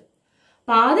നെഗറ്റീവ്.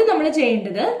 അപ്പൊ ആദ്യം നമ്മൾ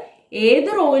ചെയ്യേണ്ടത് ഏത്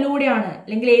റോയിലൂടെയാണ്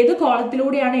അല്ലെങ്കിൽ ഏത്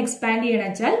കോളത്തിലൂടെയാണ് എക്സ്പാൻഡ്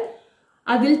ചെയ്യണമെന്ന് വെച്ചാൽ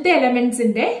അതിലത്തെ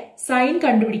എലമെന്റ്സിന്റെ സൈൻ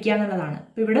കണ്ടുപിടിക്കുക എന്നുള്ളതാണ്.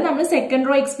 അപ്പൊ ഇവിടെ നമ്മൾ സെക്കൻഡ്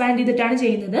റോ എക്സ്പാൻഡ് ചെയ്തിട്ടാണ്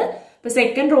ചെയ്യുന്നത്. അപ്പൊ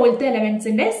സെക്കൻഡ് റോയിലത്തെ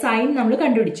എലമെന്റ്സിന്റെ സൈൻ നമ്മൾ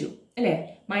കണ്ടുപിടിച്ചു അല്ലെ.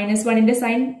 -1ന്റെ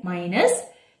sign minus,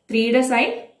 3യുടെ sign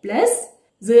plus,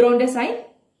 0ന്റെ sign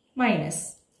minus.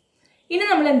 ഇനി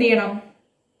നമ്മൾ എന്ത് ചെയ്യണം?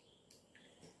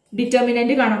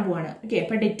 ഡിറ്റർമിനന്റ് കാണാൻ പോവാണ്. ഓക്കെ,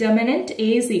 അപ്പൊ determinant A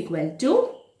is equal to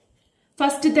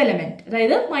ഫസ്റ്റത്തെ എലമെന്റ്,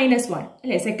 അതായത് -1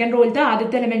 അല്ലെ. സെക്കൻഡ് റോയിലത്തെ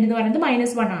ആദ്യത്തെ എലമെന്റ് എന്ന് പറയുന്നത്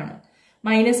 -1 ആണ്.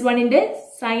 -1ന്റെ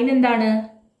സൈൻ എന്താണ്?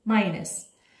 മൈനസ്.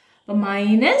 അപ്പൊ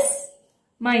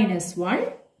 -1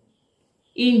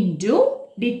 ഇൻറ്റു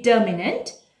ഡിറ്റർമിനന്റ്.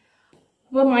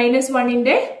 അപ്പൊ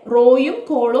 -1ന്റെ റോയും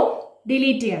കോളും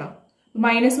ഡിലീറ്റ് ചെയ്യണം.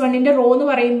 -1ന്റെ റോ എന്ന്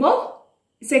പറയുമ്പോൾ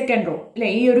സെക്കൻഡ് റോ അല്ലെ.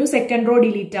 ഈ ഒരു സെക്കൻഡ് റോ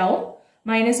ഡിലീറ്റ് ആവും.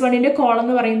 -1ന്റെ കോളം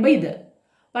എന്ന് പറയുമ്പോൾ ഇത്.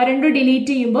 അപ്പൊ രണ്ടും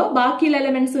ഡിലീറ്റ് ചെയ്യുമ്പോൾ ബാക്കിയുള്ള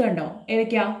എലമെന്റ്സ് കണ്ടോ?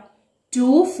 ഏതൊക്കെയാ?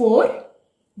 2 4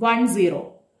 1 0.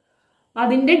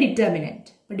 അതിന്റെ ഡിറ്റർമിനന്റ്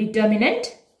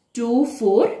 2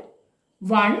 4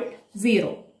 1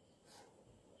 0.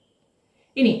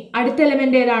 ഇനി അടുത്ത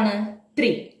എലമെന്റ് ഏതാണ്?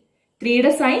 3.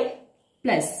 3യുടെ sign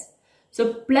plus. So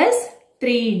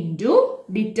 +3 into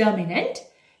determinant.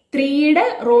 3യുടെ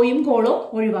റോയും കോളും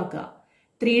ഒഴിവാക്കുക.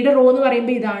 3യുടെ റോ എന്ന്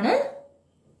പറയുമ്പോൾ ഇതാണ്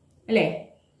അല്ലെ.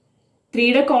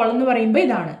 3യുടെ കോളം എന്ന് പറയുമ്പോൾ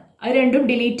ഇതാണ്. അത് രണ്ടും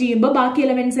ഡിലീറ്റ് ചെയ്യുമ്പോൾ ബാക്കി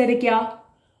എലമെന്റ്സ് ഏതൊക്കെയാ?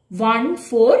 1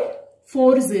 4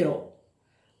 4 0.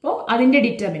 അപ്പോൾ അതിന്റെ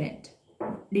ഡിറ്റർമിനന്റ്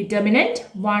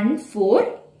 1 4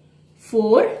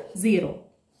 4 0.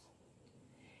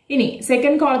 ഇനി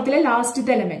സെക്കൻഡ് കോളത്തിലെ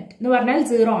ലാസ്റ്റത്തെ എലമെന്റ് എന്ന് പറഞ്ഞാൽ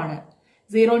 0 ആണ്.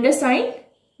 0ന്റെ sign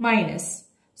minus.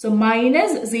 So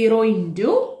minus 0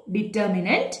 into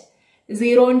determinant.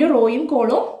 0ന്റെ റോയും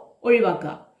കോളും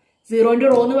ഒഴിവാക്കുക. 0ന്റെ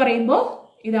റോ എന്ന് പറയുമ്പോൾ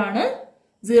ഇതാണ്,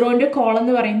 0ന്റെ കോളം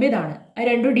എന്ന് പറയുമ്പോൾ ഇതാണ്. അത്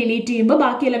രണ്ടും ഡിലീറ്റ് ചെയ്യുമ്പോൾ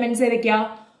ബാക്കി എലമെന്റ്സ് ഏതൊക്കെയാ?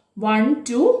 1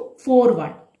 2 4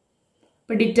 1.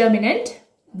 അപ്പൊ determinant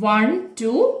 1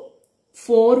 2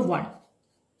 4 1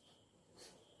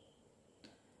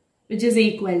 which is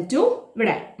equal to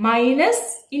ഇവിടെ മൈനസ്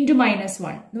ഇൻറ്റു മൈനസ്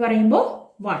 1 എന്ന് പറയുമ്പോൾ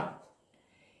 1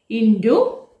 ഇൻറ്റു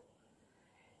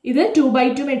ഇത്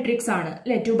 2/2 മെട്രിക്സ് ആണ്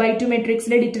അല്ലെ. 2/2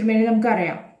 മെട്രിക്സിലെ ഡിറ്റർമിനന്റ് നമുക്ക്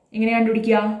അറിയാം. എങ്ങനെ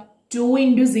കണ്ടുപിടിക്കുക? 2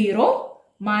 ഇൻറ്റു 0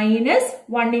 മൈനസ്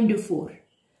 1 ഇൻറ്റു 4.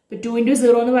 ഇപ്പൊ 2 ഇൻറ്റു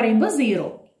 0 എന്ന് പറയുമ്പോൾ 0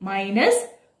 മൈനസ്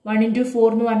 1 ഇൻറ്റു 4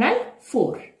 എന്ന് പറഞ്ഞാൽ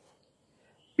 4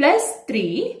 പ്ലസ്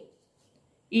 3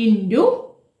 ഇൻറ്റു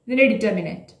ഇതിന്റെ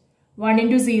determinant 1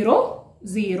 into 0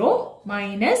 0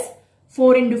 minus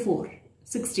 4 into 4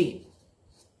 16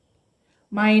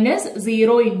 minus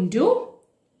 0 into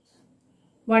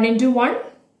 1 into 1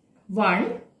 1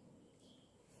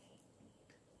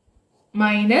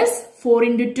 minus 4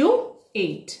 into 2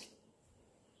 8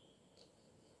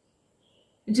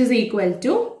 which is equal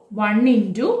to 1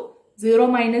 into 0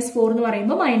 minus 4 എന്ന്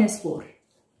പറയുമ്പോൾ minus 4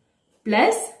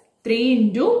 plus 3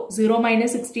 into 0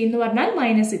 minus 16 എന്ന് പറഞ്ഞാൽ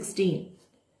minus 16.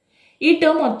 ഈ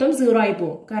ടേം മൊത്തം 0 ആയി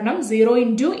പോകും. കാരണം 0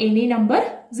 into any number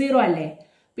 0 അല്ലേ.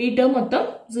 ഈ ടേം മൊത്തം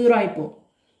 0 ആയി പോകും.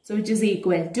 So which is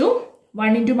equal to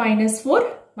 1 into minus 4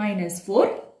 minus 4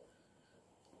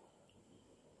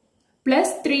 plus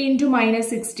 3 into minus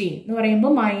 16 എന്ന്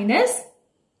പറയുമ്പോൾ minus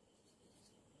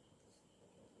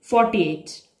 48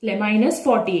 അല്ലെ. minus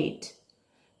 48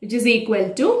 which is equal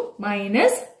to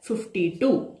minus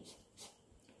 52.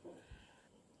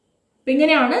 അപ്പൊ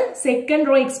ഇങ്ങനെയാണ് സെക്കൻഡ്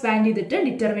റോ എക്സ്പാൻഡ് ചെയ്തിട്ട്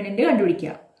ഡിറ്റർമിനന്റ്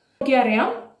കണ്ടുപിടിക്കുക. നമുക്ക് അറിയാം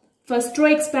ഫസ്റ്റ് റോ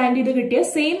എക്സ്പാൻഡ് ചെയ്ത് കിട്ടിയ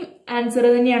സെയിം ആൻസർ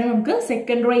തന്നെയാണ് നമുക്ക്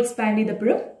സെക്കൻഡ് റോ എക്സ്പാൻഡ്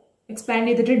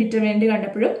ചെയ്തിട്ട് ഡിറ്റർമിനന്റ്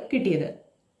കണ്ടപ്പോഴും കിട്ടിയത്.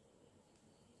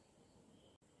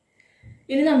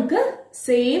 ഇനി നമുക്ക്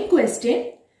same question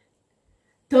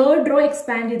third row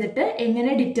expand ചെയ്തിട്ട്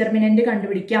എങ്ങനെ ഡിറ്റർമിനന്റ്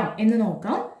കണ്ടുപിടിക്കാം എന്ന്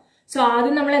നോക്കാം. സോ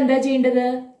ആദ്യം നമ്മൾ എന്താ ചെയ്യേണ്ടത്?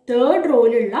 തേർഡ്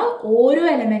റോയിലുള്ള ഓരോ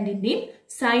എലമെന്റിന്റെയും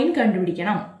സൈൻ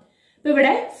കണ്ടുപിടിക്കണം. ഇപ്പൊ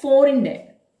ഇവിടെ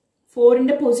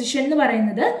 4ന്റെ പൊസിഷൻ എന്ന്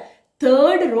പറയുന്നത്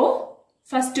തേർഡ് റോ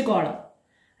ഫസ്റ്റ് കോളം,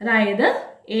 അതായത്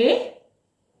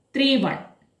A31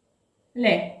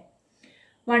 അല്ലേ.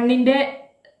 1ന്റെ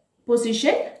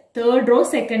position third row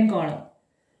second column,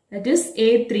 that is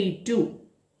A32.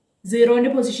 0ന്റെ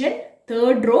position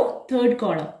third row third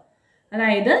column,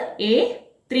 അതായത്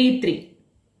A33.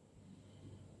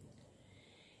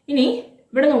 ഇനി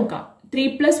ഇവിടെ നോക്കാം. 3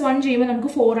 plus 1 ചെയ്യുമ്പോൾ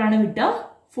നമുക്ക് 4 ആണ് കിട്ടുക.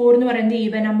 4 എന്ന് പറയുന്നത്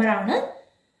ഈവൻ നമ്പർ ആണ്.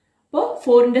 അപ്പോൾ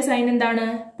 4ന്റെ സൈൻ എന്താണ്?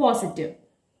 പോസിറ്റീവ്.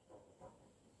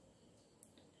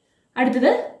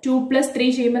 അടുത്തത് 2 plus 3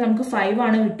 ചെയ്യുമ്പോൾ നമുക്ക് 5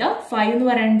 ആണ് കിട്ടുക. 5 എന്ന്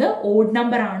പറയുന്നത് ഓഡ്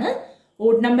നമ്പർ ആണ്.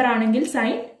 ഓഡ് നമ്പർ ആണെങ്കിൽ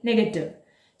sign negative.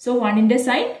 So 1ന്റെ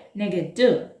sign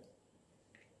negative.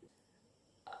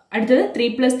 അടുത്തത് 3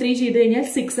 plus 3 ചെയ്ത് കഴിഞ്ഞാൽ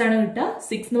 6 ആണ് കിട്ടുക.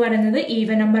 6 എന്ന് പറയുന്നത്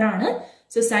ഈവൻ നമ്പർ ആണ്.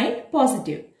 So sine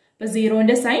positive. അപ്പൊ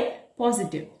 0ന്റെ സൈൻ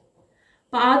പോസിറ്റീവ്.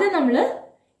 അപ്പൊ ആദ്യം നമ്മൾ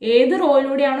ഏത്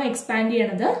റോയിലൂടെയാണോ എക്സ്പാൻഡ്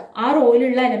ചെയ്യണത് ആ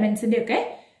റോയിലുള്ള എലമെന്റ്സിന്റെ ഒക്കെ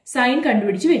സൈൻ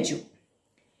കണ്ടുപിടിച്ച് വെച്ചു.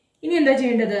 ഇനി എന്താ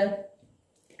ചെയ്യേണ്ടത്?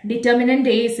 Determinant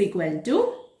A is equal to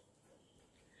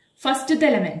ഫസ്റ്റത്തെ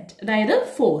എലമെന്റ്, അതായത്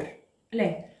 4 അല്ലെ.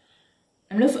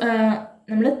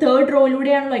 നമ്മൾ തേർഡ്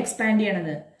റോയിലൂടെയാണല്ലോ എക്സ്പാൻഡ്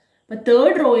ചെയ്യണത്. അപ്പൊ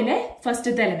തേർഡ് റോയിലെ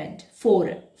ഫസ്റ്റത്തെ എലമെന്റ്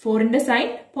 4ന്റെ സൈൻ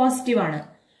പോസിറ്റീവ് ആണ്.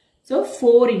 സോ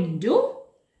 4 ഇൻറ്റു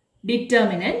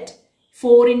ഡിറ്റർമിനന്റ്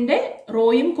 4ന്റെ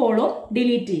റോയും കോളവും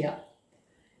ഡിലീറ്റ് ചെയ്യുക.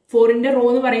 4ന്റെ റോ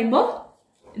എന്ന് പറയുമ്പോൾ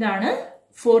ഇതാണ്,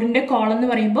 4ന്റെ കോളം എന്ന്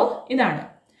പറയുമ്പോൾ ഇതാണ്.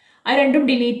 അത് രണ്ടും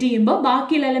ഡിലീറ്റ് ചെയ്യുമ്പോൾ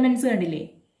ബാക്കിയുള്ള എലമെന്റ്സ് കണ്ടില്ലേ?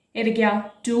 ഏതൊക്കെയാ?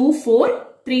 2 4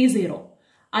 3 0.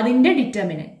 അതിന്റെ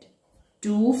ഡിറ്റർമിനന്റ്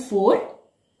 2 4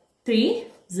 3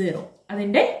 0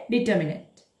 അതിന്റെ ഡിറ്റർമിനന്റ്.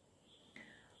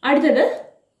 അടുത്തത്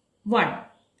 1.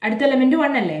 അടുത്ത എലമെന്റ്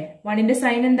 1 അല്ലേ. 1ന്റെ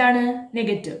സൈൻ എന്താണ്?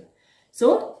 Negative. So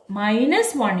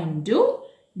minus 1 into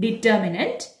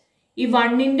determinant. ഈ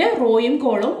 1ന്റെ റോയും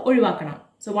കോളും ഒഴിവാക്കണം.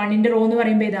 സോ 1ന്റെ റോ എന്ന്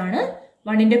പറയുമ്പോൾ ഇതാണ്,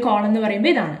 1ന്റെ കോളം എന്ന്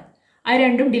പറയുമ്പോൾ ഇതാണ്. അത്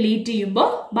രണ്ടും ഡിലീറ്റ് ചെയ്യുമ്പോൾ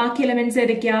ബാക്കി എലമെന്റ്സ്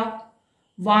ഏതൊക്കെയാ?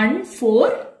 1 4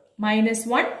 മൈനസ്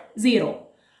 1 0.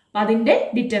 അപ്പൊ അതിന്റെ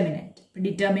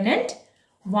ഡിറ്റർമിനന്റ്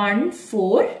 1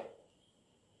 4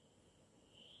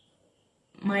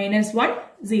 മൈനസ് 1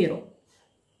 0.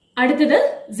 അടുത്തത്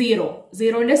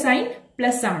 0ന്റെ സൈൻ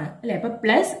പ്ലസ് ആണ് അല്ലെ. അപ്പൊ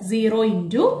പ്ലസ് 0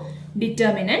 ഇൻറ്റു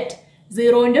ഡിറ്റർമിനന്റ്.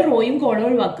 0ന്റെ റോയും കോളം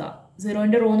ഒഴിവാക്കുക.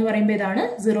 0ന്റെ റോ എന്ന് പറയുമ്പോൾ ഇതാണ്,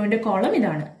 0ന്റെ കോളം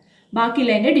ഇതാണ്.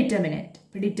 ബാക്കിയുള്ള അതിന്റെ determinant.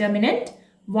 Determinant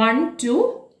 1 2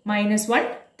 minus 1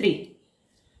 3.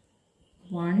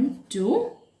 1 2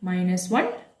 minus 1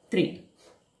 3.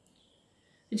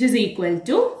 which is equal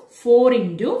to 4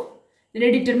 into, ഇതിന്റെ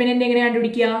ഡിറ്റർമിനന്റ് എങ്ങനെ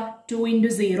കണ്ടുപിടിക്കുക? 2 into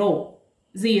 0,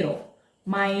 0,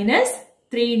 minus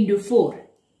 3 into 4,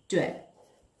 12,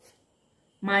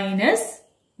 minus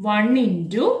 1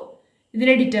 into,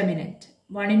 ഇതിന്റെ ഡിറ്റർമിനന്റ്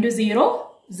 1 into 0,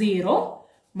 0,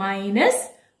 minus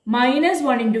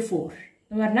 1 into 4,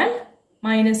 എന്ന് പറഞ്ഞാൽ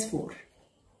minus 4.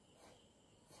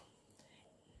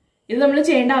 ഇത് നമ്മൾ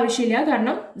ചെയ്യേണ്ട ആവശ്യമില്ല,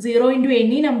 കാരണം 0 into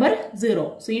any number 0.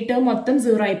 So ഈ ടേം മൊത്തം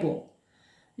 0 ആയി പോകും.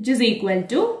 Which is equal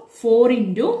to 4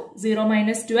 into 0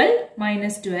 minus 12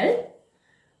 minus 12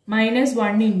 minus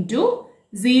 1 into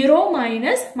 0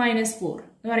 minus minus 4.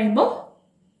 എന്ന് പറയുമ്പോൾ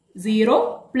 0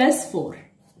 plus 4.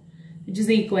 Which is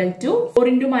equal to 4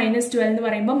 into minus 12 എന്ന്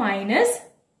പറയുമ്പോൾ minus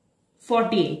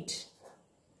 48.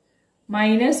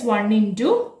 Minus 1 into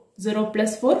 0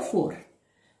 plus 4, 4.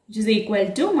 Which is equal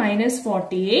to minus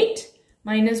 48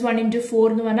 minus 1 into 4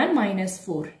 എന്ന് പറഞ്ഞാൽ minus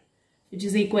 4, which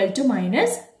is equal to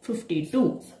minus 52.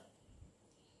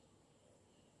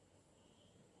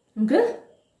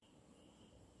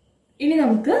 ഇനി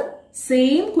നമുക്ക്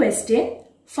same question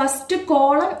first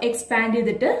column expand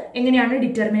ചെയ്തിട്ട് എങ്ങനെയാണ്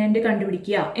ഡിറ്റർമിനന്റ്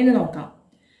കണ്ടുപിടിക്കുക എന്ന് നോക്കാം.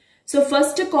 സോ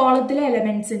ഫസ്റ്റ് കോളത്തിലെ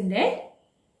എലമെന്റ്സിന്റെ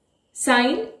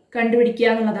സൈൻ കണ്ടുപിടിക്കുക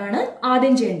എന്നുള്ളതാണ്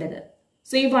ആദ്യം ചെയ്യേണ്ടത്.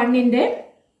 സോ ഈ 1ന്റെ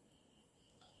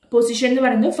പൊസിഷൻ എന്ന്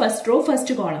പറയുന്നത് ഫസ്റ്റ് റോ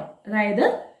ഫസ്റ്റ് കോളം, അതായത്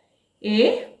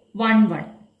A11.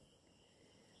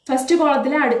 ഫസ്റ്റ്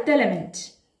കോളത്തിലെ അടുത്ത element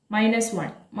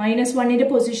 -1, -1ന്റെ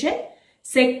position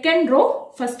second row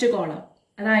first column,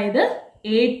 അതായത്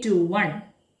A21.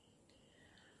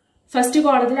 ഫസ്റ്റ്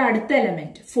കോളത്തിലെ അടുത്ത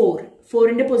element 4,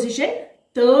 4ന്റെ position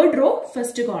third row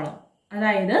first column,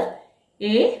 അതായത്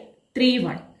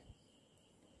A31.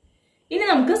 ഇനി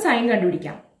നമുക്ക് സൈൻ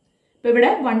കണ്ടുപിടിക്കാം. ഇപ്പൊ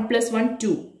ഇവിടെ 1 plus 1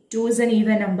 2. 2 is an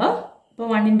even number. അപ്പോൾ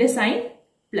 1ന്റെ സൈൻ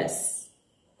പ്ലസ്.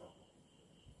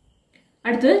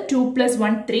 അടുത്തത് 2 plus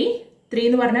 1 3. 3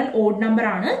 എന്ന് പറഞ്ഞാൽ ഓഡ് നമ്പർ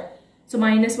ആണ്. So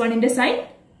 -1ന്റെ sign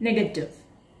negative.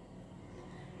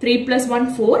 3 plus 1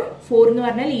 4. 4 എന്ന്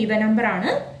പറഞ്ഞാൽ ഈവൻ നമ്പർ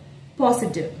ആണ്,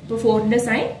 പോസിറ്റീവ്. അപ്പോൾ 4ന്റെ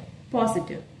സൈൻ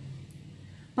പോസിറ്റീവ്.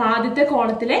 അപ്പൊ ആദ്യത്തെ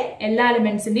കോളത്തിലെ എല്ലാ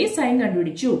എലിമെന്റ്സിന്റെയും സൈൻ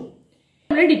കണ്ടുപിടിച്ചു.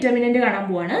 നമ്മൾ ഡിറ്റർമിനന്റ് കാണാൻ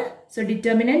പോവാണ്. So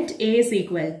determinant A is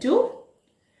equal to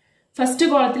first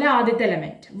കോളത്തിലെ ആദ്യത്തെ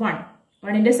എലമെന്റ് 1.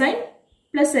 1ന്റെ സൈൻ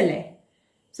പ്ലസ് അല്ലേ?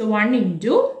 സോ 1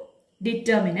 into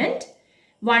ഡിറ്റർമിനന്റ്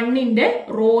 1ന്റെ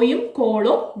റോയും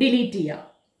കോളും ഡിലീറ്റ് ചെയ്യുക.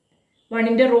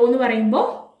 1ന്റെ റോ എന്ന് പറയുമ്പോൾ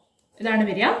ഇതാണ്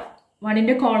വരിക,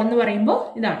 1ന്റെ കോളം എന്ന് പറയുമ്പോൾ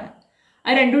ഇതാണ്.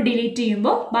 അത് രണ്ടും ഡിലീറ്റ്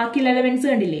ചെയ്യുമ്പോൾ ബാക്കിയുള്ള എലമെന്റ്സ്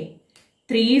കണ്ടില്ലേ?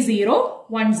 3 0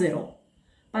 1 0.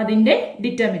 അതിന്റെ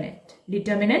ഡിറ്റർമിനന്റ്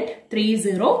 3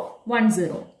 0 1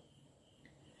 0.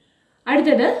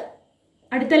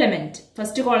 അടുത്ത എലമെന്റ്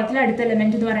ഫസ്റ്റ് കോളത്തിലെ അടുത്ത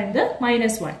എലമെന്റ് എന്ന് പറയുന്നത്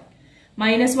 -1.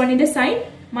 -1ന്റെ സൈൻ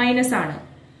മൈനസ് ആണ്.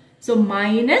 സോ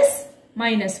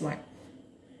 -1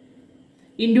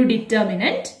 ഇൻറ്റു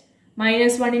ഡിറ്റർമിനന്റ്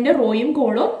 -1ന്റെ റോയും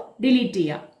കോളും ഡിലീറ്റ്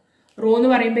ചെയ്യുക. റോ എന്ന്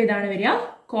പറയുമ്പോൾ ഇതാണ് വരിക,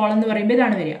 കോളം എന്ന് പറയുമ്പോൾ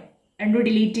ഇതാണ് വരിക. രണ്ടും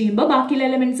ഡിലീറ്റ് ചെയ്യുമ്പോൾ ബാക്കിയുള്ള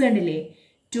എലമെന്റ്സ് കണ്ടില്ലേ?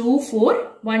 2 4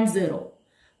 1 0.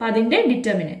 അപ്പൊ അതിന്റെ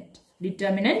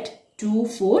ഡിറ്റർമിനന്റ് 2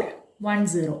 4 1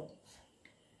 0.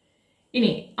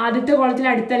 ഇനി ആദ്യത്തെ കോളത്തിലെ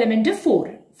അടുത്ത element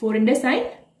 4. 4ന്റെ sign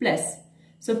plus.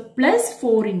 So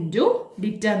 +4 into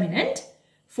determinant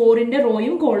 4ന്റെ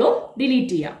റോയും കോളും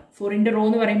ഡിലീറ്റ് ചെയ്യുക. 4ന്റെ റോ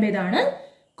എന്ന് പറയുമ്പോൾ ഇതാണ്,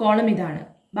 കോളം ഇതാണ്.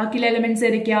 ബാക്കിയുള്ള എലമെന്റ്സ്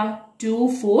ഏതൊക്കെയാ? 2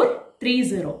 4 3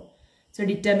 0. So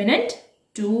determinant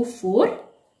 2 4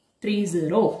 3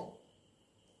 0,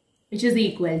 which is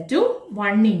equal to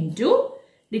 1 into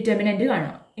determinant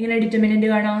കാണാം. എങ്ങനെ ഡിറ്റർമിനന്റ്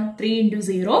കാണാം? 3 into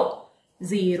 0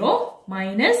 0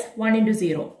 minus 1 into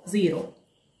 0 0.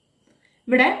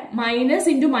 ഇവിടെ മൈനസ്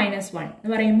ഇൻറ്റു -1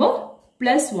 എന്ന് പറയുമ്പോൾ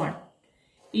 +1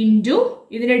 ഇൻറ്റു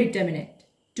ഇതിന്റെ determinant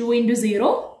 2 into 0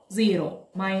 0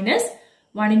 minus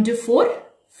 1 into 4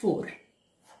 4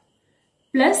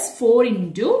 +4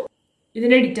 into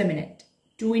ഇതിന്റെ determinant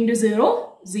 2 into 0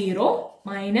 0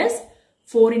 minus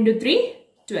 4 into 3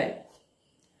 12,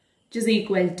 which is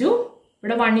equal to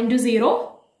ഇവിടെ 1 into 0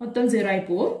 മൊത്തം 0 ആയി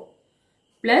പോവും,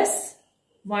 plus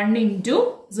 1 into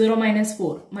 0 minus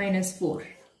 4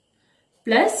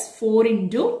 plus 4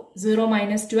 into 0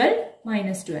 minus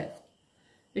 12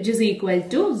 which is equal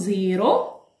to 0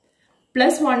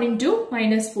 plus 1 into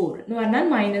 -4 എന്ന് പറഞ്ഞാൽ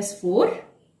 -4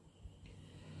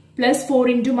 plus 4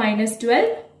 into -12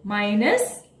 minus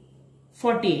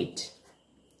 48,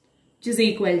 which is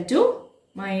equal to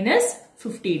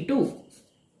 -52.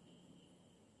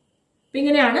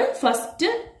 ഇങ്ങനെയാണ് first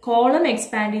column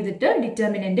expand ചെയ്തിട്ട്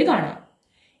determinant കാണാം.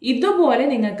 ഇതുപോലെ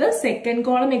നിങ്ങൾക്ക് സെക്കൻഡ്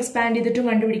കോളം എക്സ്പാൻഡ് ചെയ്തിട്ടും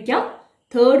കണ്ടുപിടിക്കാം,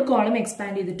 തേർഡ് കോളം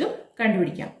എക്സ്പാൻഡ് ചെയ്തിട്ടും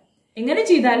കണ്ടുപിടിക്കാം. എങ്ങനെ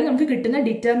ചെയ്താലും നമുക്ക് കിട്ടുന്ന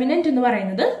ഡിറ്റർമിനന്റ് എന്ന്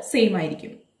പറയുന്നത് സെയിം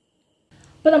ആയിരിക്കും.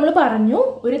 ഇപ്പൊ നമ്മൾ പറഞ്ഞു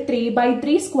ഒരു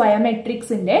 3x3 സ്ക്വയർ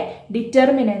മെട്രിക്സിന്റെ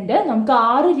ഡിറ്റർമിനന്റ് നമുക്ക്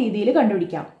 6 രീതിയിൽ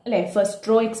കണ്ടുപിടിക്കാം അല്ലെ. ഫസ്റ്റ്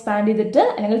റോ എക്സ്പാൻഡ് ചെയ്തിട്ട്,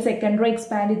 അല്ലെങ്കിൽ സെക്കൻഡ് റോ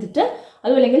എക്സ്പാൻഡ് ചെയ്തിട്ട്,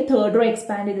 അതുമല്ലെങ്കിൽ തേർഡ് റോ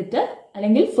എക്സ്പാൻഡ് ചെയ്തിട്ട്,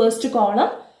 അല്ലെങ്കിൽ ഫസ്റ്റ് കോളം,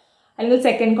 അല്ലെങ്കിൽ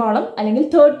സെക്കൻഡ് കോളം, അല്ലെങ്കിൽ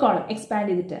തേർഡ് കോളം എക്സ്പാൻഡ്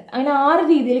ചെയ്തിട്ട്, അങ്ങനെ 6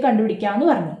 രീതിയിൽ കണ്ടുപിടിക്കാമെന്ന്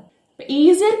പറഞ്ഞു.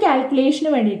 ഈസിയർ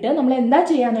കാൽക്കുലേഷന് വേണ്ടിയിട്ട് നമ്മൾ എന്താ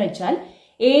ചെയ്യാന്ന് വെച്ചാൽ,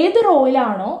 ഏത്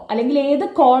റോയിലാണോ അല്ലെങ്കിൽ ഏത്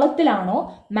കോളത്തിലാണോ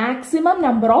മാക്സിമം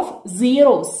നമ്പർ ഓഫ്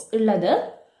സീറോസ് ഉള്ളത്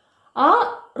ആ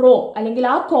റോ അല്ലെങ്കിൽ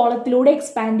ആ കോളത്തിലൂടെ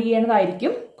എക്സ്പാൻഡ്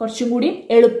ചെയ്യേണ്ടതായിരിക്കും കുറച്ചും കൂടി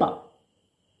എളുപ്പം.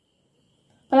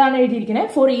 അതാണ് എഴുതിയിരിക്കുന്നത്.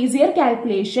 Four easier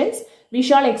calculations we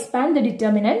shall expand the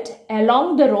determinant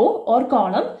along the raw or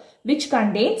column which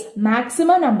contains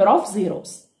maximum number of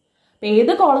zeros.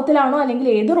 ഏത് കോളത്തിലാണോ അല്ലെങ്കിൽ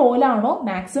ഏത് റോയിലാണോ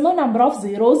മാക്സിമം നമ്പർ ഓഫ്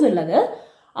സീറോസ് ഉള്ളത്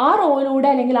ആ റോയിലൂടെ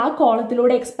അല്ലെങ്കിൽ ആ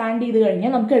കോളത്തിലൂടെ എക്സ്പാൻഡ് ചെയ്ത്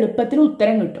കഴിഞ്ഞാൽ നമുക്ക് എളുപ്പത്തിൽ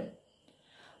ഉത്തരം കിട്ടും.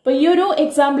 അപ്പൊ ഈ ഒരു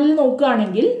എക്സാമ്പിളിൽ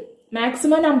നോക്കുകയാണെങ്കിൽ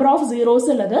മാക്സിമം നമ്പർ ഓഫ് സീറോസ്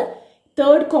ഉള്ളത്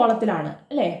തേർഡ് കോളത്തിലാണ്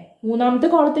അല്ലെ. മൂന്നാമത്തെ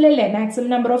കോളത്തിലല്ലേ മാക്സിമം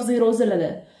നമ്പർ ഓഫ് സീറോസ് ഉള്ളത്.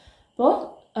 അപ്പോൾ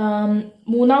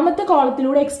മൂന്നാമത്തെ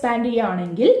കോളത്തിലൂടെ എക്സ്പാൻഡ്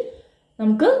ചെയ്യുകയാണെങ്കിൽ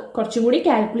നമുക്ക് കുറച്ചും കൂടി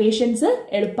കാൽക്കുലേഷൻസ്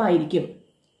എളുപ്പമായിരിക്കും.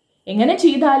 എങ്ങനെ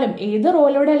ചെയ്താലും ഏത്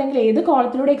റോയിലൂടെ അല്ലെങ്കിൽ ഏത്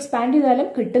കോളത്തിലൂടെ എക്സ്പാൻഡ് ചെയ്താലും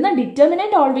കിട്ടുന്ന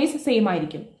ഡിറ്റർമിനന്റ് ഓൾവേസ് സെയിം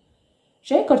ആയിരിക്കും.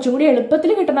 പക്ഷെ കുറച്ചും കൂടി എളുപ്പത്തിൽ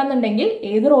കിട്ടണമെന്നുണ്ടെങ്കിൽ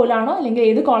ഏത് റോയിലാണോ അല്ലെങ്കിൽ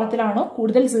ഏത് കോളത്തിലാണോ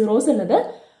കൂടുതൽ സീറോസ് ഉള്ളത്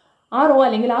ആ റോ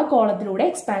അല്ലെങ്കിൽ ആ കോളത്തിലൂടെ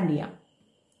എക്സ്പാൻഡ് ചെയ്യാം.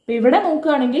 അപ്പൊ ഇവിടെ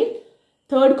നോക്കുകയാണെങ്കിൽ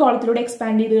തേർഡ് കോളത്തിലൂടെ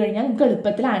എക്സ്പാൻഡ് ചെയ്ത് കഴിഞ്ഞാൽ നമുക്ക്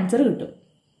എളുപ്പത്തിൽ ആൻസർ കിട്ടും.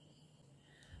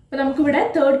 അപ്പൊ നമുക്കിവിടെ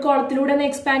തേർഡ് കോളത്തിലൂടെ ഒന്ന്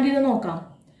എക്സ്പാൻഡ് ചെയ്ത് നോക്കാം.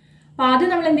 അപ്പൊ ആദ്യം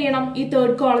നമ്മൾ എന്ത് ചെയ്യണം, ഈ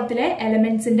തേർഡ് കോളത്തിലെ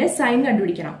എലമെന്റ്സിന്റെ സൈൻ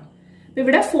കണ്ടുപിടിക്കണം. അപ്പൊ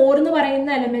ഇവിടെ 4 എന്ന്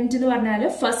പറയുന്ന എലമെന്റ് എന്ന് പറഞ്ഞാൽ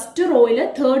ഫസ്റ്റ് റോയില്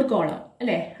തേർഡ് കോളം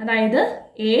അല്ലെ, അതായത്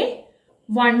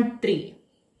A13.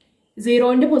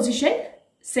 0ന്റെ position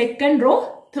second row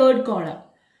third column,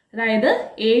 അതായത്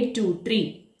A23.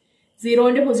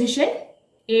 0ന്റെ position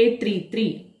A33.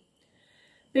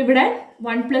 ഇപ്പൊ ഇവിടെ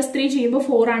 1 + 3 ചെയ്യുമ്പോൾ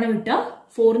 4 ആണ് കിട്ടുക.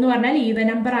 4 എന്ന് പറഞ്ഞാൽ ഈവൻ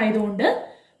നമ്പർ ആയതുകൊണ്ട്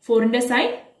 4ന്റെ സൈൻ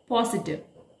പോസിറ്റീവ്.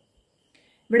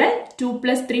 ഇവിടെ 2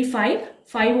 + 3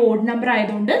 5 ഓഡ് നമ്പർ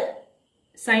ആയതുകൊണ്ട്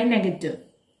സൈൻ നെഗറ്റീവ്.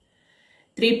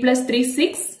 3 + 3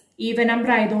 6 ഈവൻ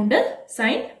നമ്പർ ആയതുകൊണ്ട്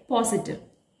സൈൻ പോസിറ്റീവ്.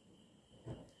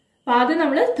 അപ്പൊ ആദ്യം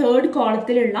നമ്മൾ തേർഡ്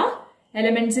കോളത്തിലുള്ള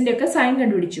എലമെന്റ്സിന്റെ ഒക്കെ സൈൻ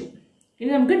കണ്ടുപിടിച്ചു.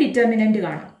 ഇനി നമുക്ക് ഡിറ്റർമിനന്റ്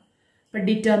കാണാം. അപ്പൊ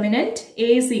determinant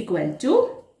A is equal to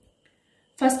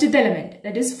ഫസ്റ്റത്തെ element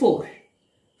that is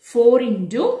 4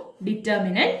 into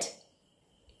determinant.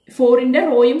 4ന്റെ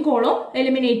റോയും കോളവും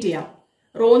eliminate ചെയ്യാം.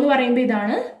 റോ എന്ന് പറയുമ്പോൾ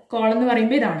ഇതാണ്, കോളം എന്ന്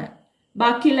പറയുമ്പോൾ ഇതാണ്.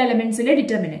 ബാക്കിയുള്ള എലമെന്റ്സിന്റെ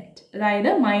ഡിറ്റർമിനന്റ് അതായത്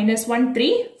 -1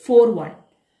 3 4 1.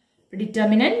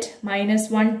 ഡിറ്റർമിനന്റ്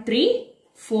 -1 3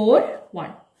 4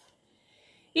 1.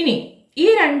 ഇനി ഈ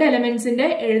രണ്ട് എലമെന്റ്സിന്റെ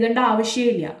എഴുതേണ്ട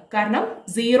ആവശ്യമില്ല, കാരണം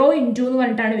 0 ഇൻറ്റു എന്ന്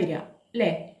പറഞ്ഞിട്ടാണ് വരിക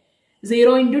അല്ലെ.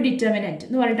 0 ഇൻറ്റു ഡിറ്റർമിനന്റ്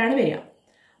എന്ന് പറഞ്ഞിട്ടാണ് വരിക.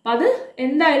 അപ്പൊ അത്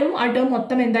എന്തായാലും ആ ടേം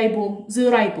മൊത്തം എന്തായി പോവും,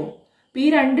 0 ആയി പോവും. അപ്പൊ ഈ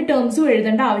രണ്ട് ടേംസും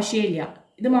എഴുതേണ്ട ആവശ്യമില്ല,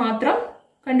 ഇത് മാത്രം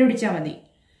കണ്ടുപിടിച്ചാൽ മതി.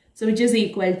 So which is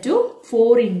equal to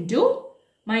 4 into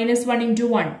 -1 into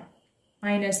 1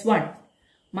 -1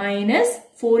 minus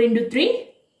 4 into 3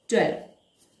 12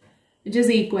 which is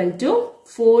equal to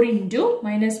 4 into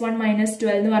 -1 minus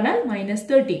 12 എന്ന് പറഞ്ഞാൽ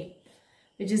 -13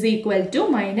 which is equal to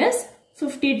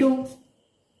 -52.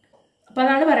 അപ്പൊ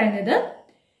അതാണ് പറയുന്നത്,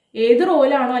 ഏത്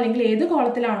റോയിലാണോ അല്ലെങ്കിൽ ഏത്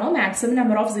കോളത്തിലാണോ മാക്സിമം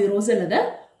നമ്പർ ഓഫ് സീറോസ് ഉള്ളത്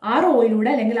ആ റോയിലൂടെ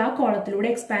അല്ലെങ്കിൽ ആ കോളത്തിലൂടെ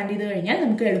എക്സ്പാൻഡ് ചെയ്ത് കഴിഞ്ഞാൽ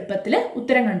നമുക്ക് എളുപ്പത്തിൽ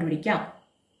ഉത്തരം കണ്ടുപിടിക്കാം.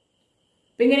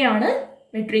 അപ്പൊ ഇങ്ങനെയാണ്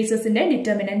മെട്രിസസിന്റെ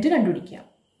ഡിറ്റർമിനന്റ് കണ്ടുപിടിക്കുക.